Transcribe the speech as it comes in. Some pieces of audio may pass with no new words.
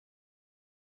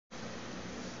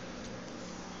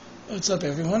What's up,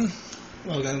 everyone?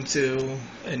 Welcome to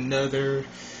another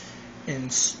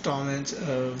installment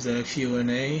of the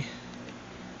Q&A.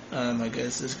 I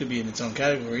guess this could be in its own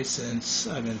category since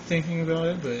I've been thinking about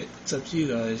it, but it's up to you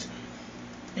guys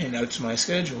and up to my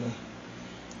schedule.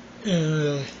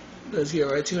 Let's get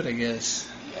right to it, I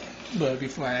guess. But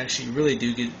before I actually really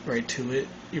do get right to it,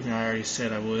 even though I already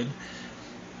said I would,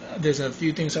 there's a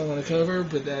few things I want to cover,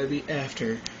 but that'll be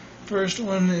after. First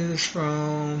one is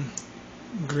from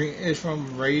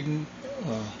Raiden.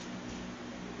 Well,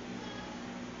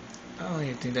 I don't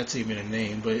even think that's even a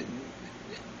name, but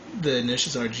the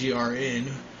initials are GRN.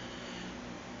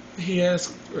 He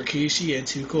asked Rikishi and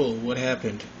Too Cold what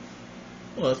happened.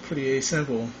 Well, it's pretty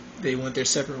simple. They went their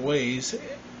separate ways.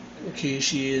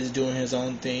 Rikishi is doing his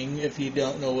own thing. If you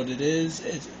don't know what it is,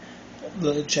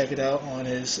 check it out on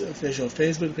his official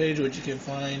Facebook page, which you can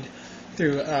find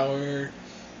through our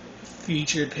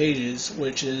featured pages,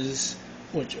 which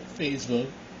Facebook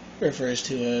refers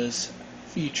to as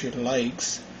featured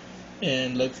likes,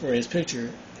 and look for his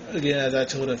picture. Again, as I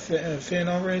told a fan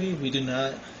already, we do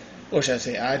not, or should I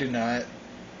say I do not,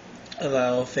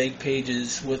 allow fake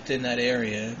pages within that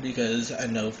area, because I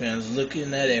know fans look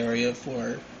in that area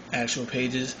for actual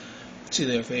pages to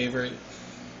their favorite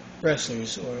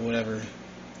wrestlers or whatever.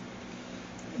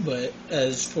 But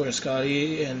as for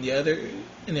Scotty and the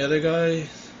other guy,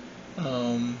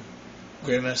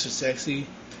 Grandmaster Sexy,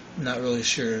 not really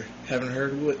sure. Haven't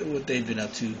heard what they've been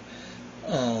up to.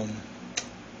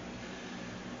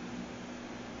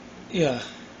 Yeah,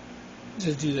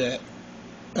 just do that.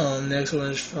 Next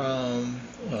one is from,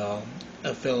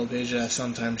 a fellow page that I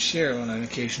sometimes share on an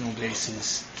occasional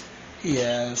basis. He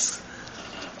asks,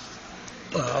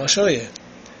 I'll show you.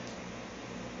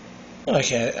 I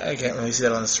can't really see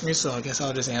that on the screen, so I guess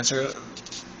I'll just answer it.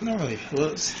 Not really.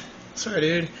 Whoops. Sorry,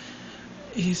 dude.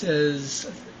 He says,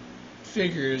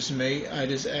 figures, mate. I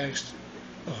just asked.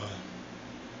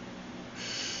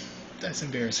 That's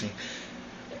embarrassing.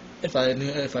 If I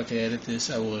could edit this,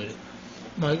 I would.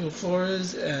 Michael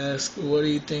Flores asks, what do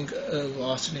you think of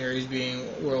Austin Aries being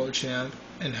world champ,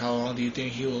 and how long do you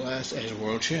think he will last as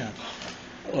world champ?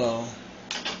 Well,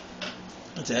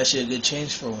 it's actually a good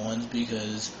change for once,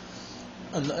 because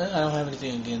I don't have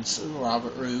anything against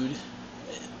Robert Roode.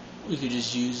 We could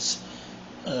just use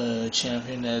a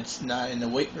champion that's not in the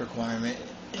weight requirement,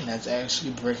 and that's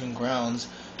actually breaking grounds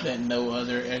that no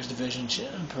other X Division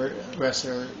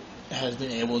wrestler has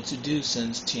been able to do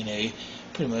since TNA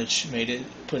pretty much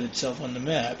put itself on the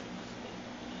map.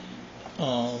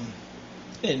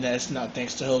 And that's not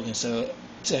thanks to Hogan, so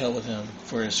to hell with him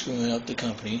for screwing up the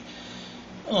company.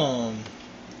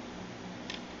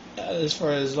 As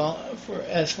far as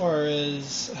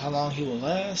how long he will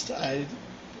last, I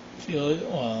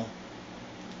feel,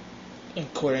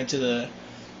 according to the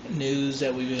news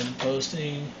that we've been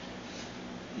posting,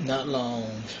 not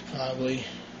long, probably,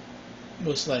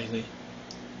 most likely.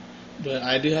 But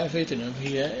I do have faith in him.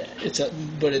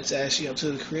 But it's actually up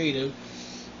to the creative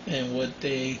and what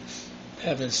they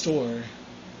have in store.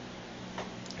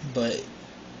 But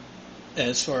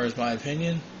as far as my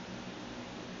opinion,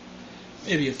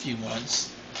 maybe a few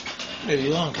months, maybe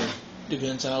longer.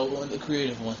 Depends on what the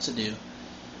creative wants to do.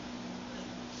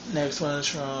 Next one is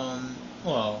from,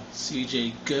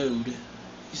 CJ Goad.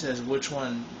 He says, which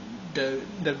one,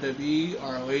 WWE,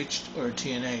 ROH, or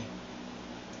TNA?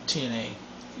 TNA.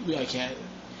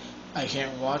 I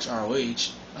can't watch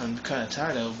ROH. I'm kind of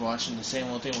tired of watching the same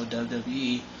old thing with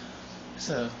WWE.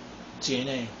 So,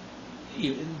 TNA.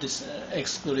 Even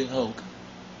excluding Hulk.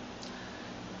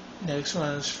 Next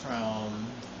one is from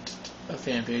a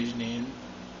fan page named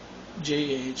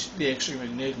JH, The Extreme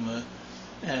Enigma.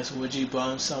 Asks, would you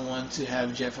bum someone to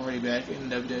have Jeff Hardy back in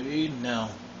WWE? No.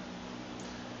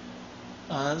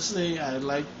 Honestly, I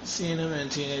like seeing him in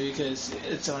TNA because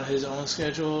it's on his own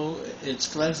schedule. It's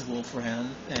flexible for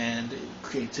him, and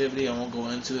creativity. I won't go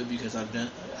into it because I've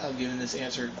given this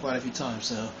answer quite a few times.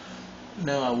 So,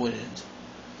 no, I wouldn't.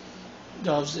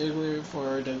 Dolph Ziggler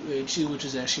for WHU, which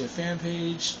is actually a fan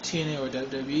page. TNA or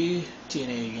WWE?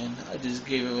 TNA again. I just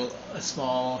gave it a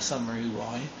small summary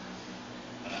why.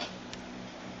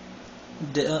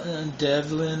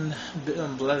 Devlin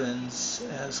Blevins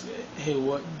asks, hey,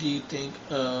 what do you think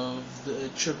of the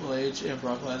Triple H and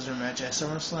Brock Lesnar match at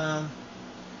SummerSlam?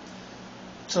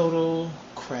 Total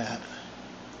crap.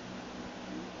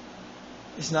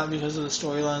 It's not because of the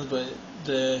storylines, but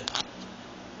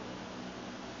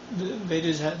they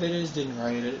just didn't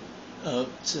write it up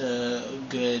to a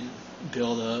good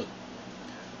build up.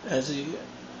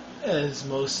 As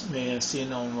most may have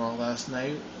seen on Raw last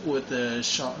night with the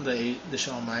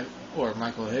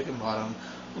Michael Hickenbottom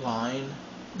line,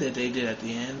 that they did at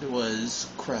the end was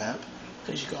crap,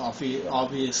 because you can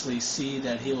obviously see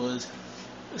that he was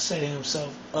setting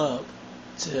himself up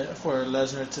for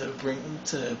Lesnar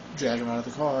to drag him out of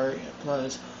the car.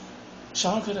 Plus,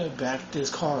 Shawn could have backed this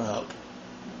car out,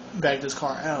 and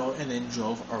then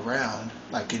drove around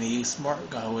like any smart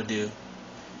guy would do.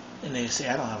 And they say,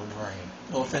 I don't have a brain.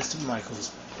 No offense to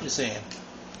Michaels, just saying.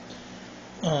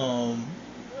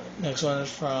 Next one is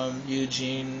from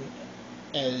Eugene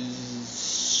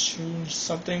as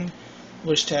something.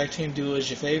 Which tag team duo is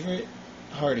your favorite?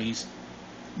 Hardy's,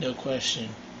 no question.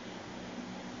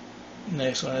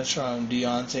 Next one is from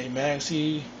Deontay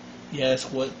Maxey. Yes,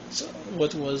 what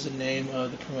was the name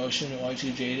of the promotion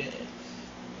Y2J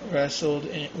wrestled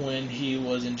when he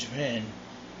was in Japan?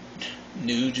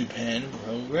 New Japan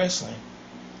Pro Wrestling.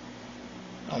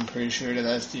 I'm pretty sure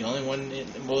that's the only one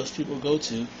that most people go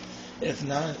to. If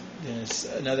not, then it's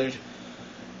another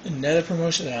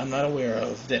promotion that I'm not aware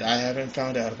of, that I haven't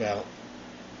found out about.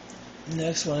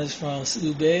 Next one is from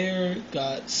Subair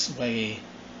Got Swagger.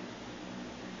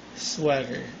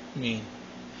 I mean,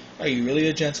 are you really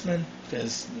a gentleman?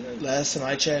 Because last time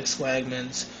I checked,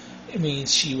 it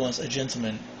means she wants a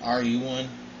gentleman. Are you one?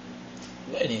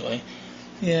 But anyway,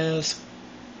 yes.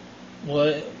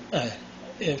 What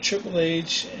if Triple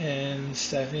H and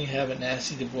Stephanie have a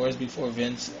nasty divorce before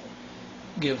Vince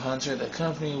give Hunter the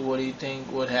company? What do you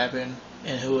think would happen,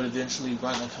 and who would eventually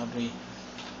run the company?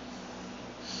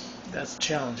 That's a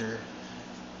challenger.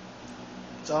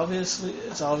 It's obvious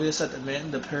that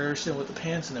the person with the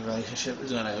pants in the relationship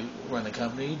is going to run the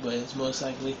company, but it's most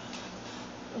likely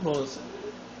both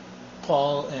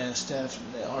Paul and Steph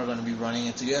are going to be running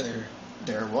it together.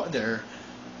 They're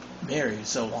married,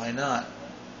 so why not?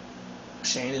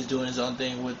 Shane is doing his own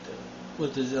thing with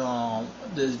his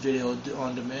this video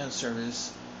on demand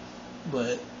service,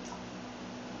 but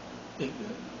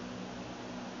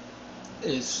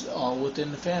it's all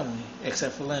within the family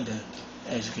except for Linda,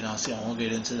 as you can all see. I won't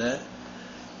get into that.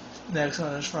 Next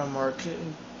one is from Mark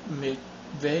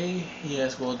McVeigh. He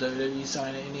asked, will WWE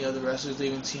sign any other wrestlers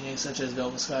leaving TNA, such as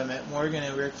Velvet Sky, Matt Morgan,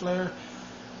 and Ric Flair?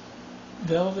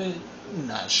 Velvet,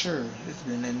 not sure. It's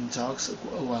been in talks a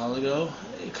while ago.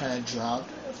 It kind of dropped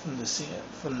from the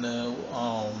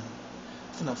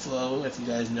flow, if you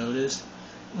guys noticed.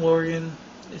 Morgan,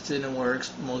 it's in the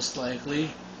works, most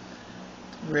likely.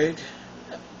 Rick,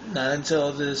 not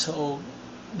until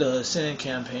the Senate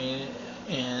campaign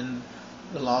and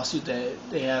the lawsuit that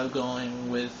they have going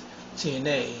with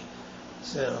TNA.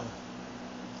 So,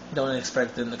 don't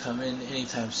expect them to come in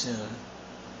anytime soon.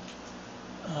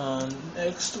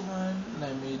 Next one,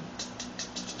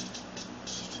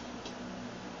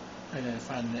 I gotta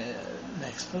find the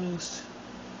next post.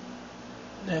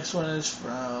 Next one is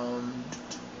from,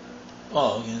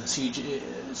 again,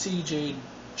 CJ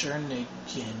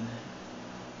Jernigan.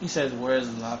 He says, where's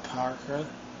La Parka?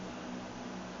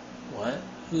 What?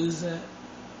 Who's that?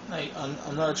 Like,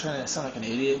 I'm not trying to sound like an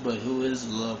idiot, but who is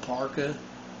La Parka?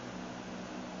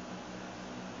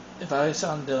 If I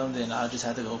sound dumb, then I'll just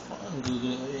have to go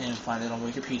Google it and find it on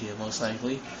Wikipedia, most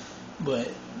likely. But,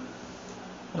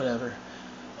 whatever.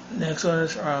 Next one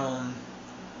is from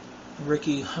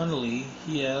Ricky Hunley.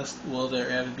 He asked, will they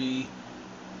ever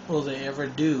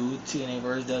do TNA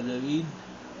vs. WWE?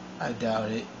 I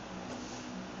doubt it.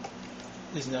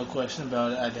 There's no question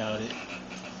about it, I doubt it.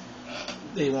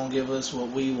 They won't give us what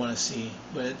we want to see,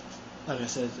 but like I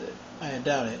said, I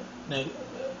doubt it.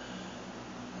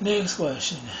 Next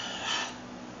question.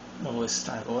 My voice is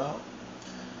time to go out.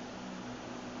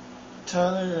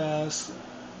 Tyler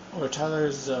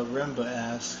Remba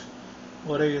asks,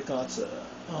 what are your thoughts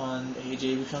on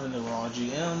AJ becoming the Raw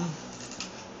GM?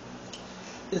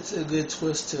 It's a good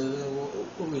twist to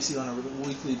what we see on a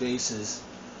weekly basis.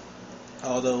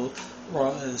 Although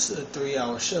Raw is a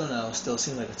 3-hour show now, it still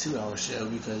seems like a 2-hour show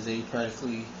because they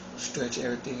practically stretch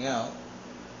everything out.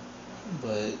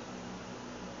 But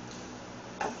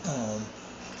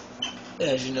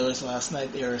as you noticed last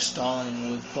night, they were stalling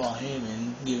with Paul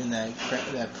Heyman giving that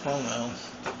promo,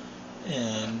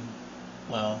 and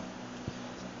well,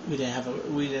 we didn't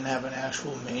have an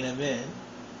actual main event,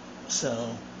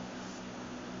 so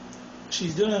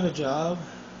she's doing a good job.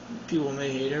 People may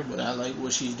hate her, but I like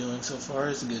what she's doing so far.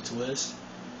 It's a good twist.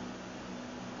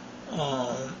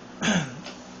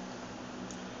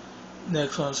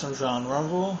 Next one's from John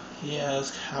Rumble. He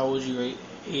asked, how would you rate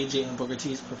AJ and Booker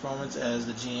T's performance as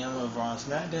the GM of Raw and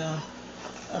SmackDown?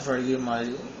 I've already given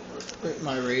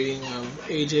my rating of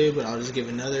AJ, but I'll just give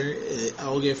another.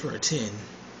 I'll give her a 10.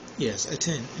 Yes, a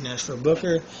 10. And as for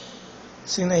Booker,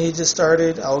 seeing that he just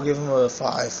started, I'll give him a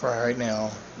 5 for right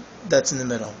now. That's in the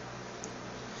middle.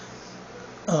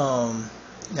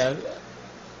 Now,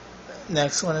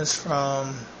 next one is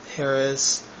from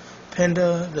Harris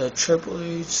Penda, the Triple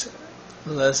H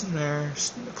Lesnar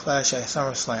Clash at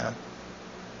SummerSlam.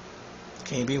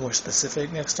 Can you be more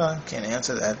specific next time? Can't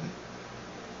answer that.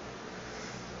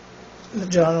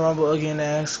 John Rumble again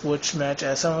asks, which match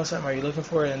at SummerSlam are you looking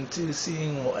for into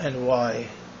seeing and why?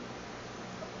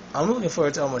 I'm looking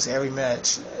forward to almost every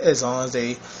match as long as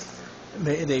they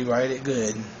write it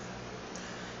good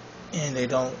and they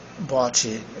don't botch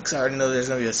it. Because I already know there's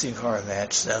going to be a Sin Cara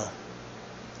match, so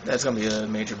that's going to be a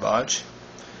major botch.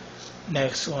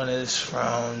 Next one is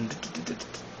from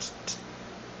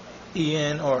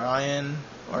Ian,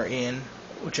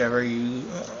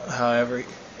 however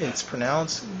it's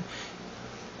pronounced.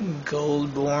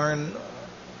 Goldborn,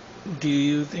 do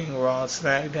you think Raw and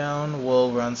SmackDown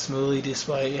will run smoothly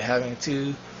despite having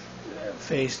two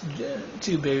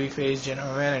babyface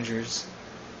general managers?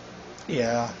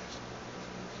 Yeah,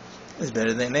 it's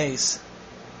better than Ace.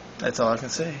 That's all I can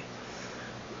say.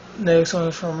 Next one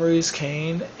is from Reese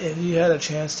Kane. If you had a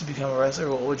chance to become a wrestler,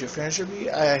 what would your finisher be?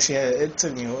 It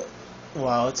took me a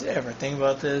while to ever think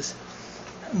about this,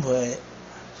 but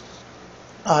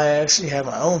I actually have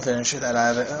my own finisher that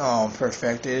I've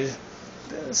perfected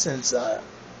since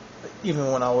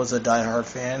even when I was a diehard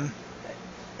fan,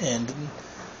 and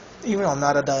even though I'm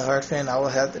not a diehard fan, I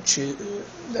would have to choose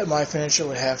that my finisher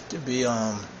would have to be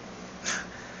and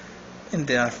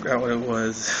then I forgot what it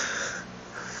was.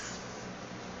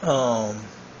 Damn.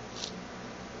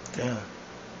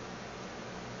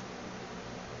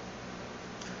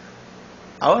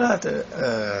 I would have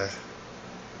to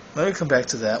let me come back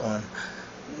to that one.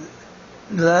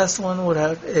 The last one would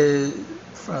have is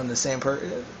from the same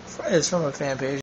person. It's from a fan page.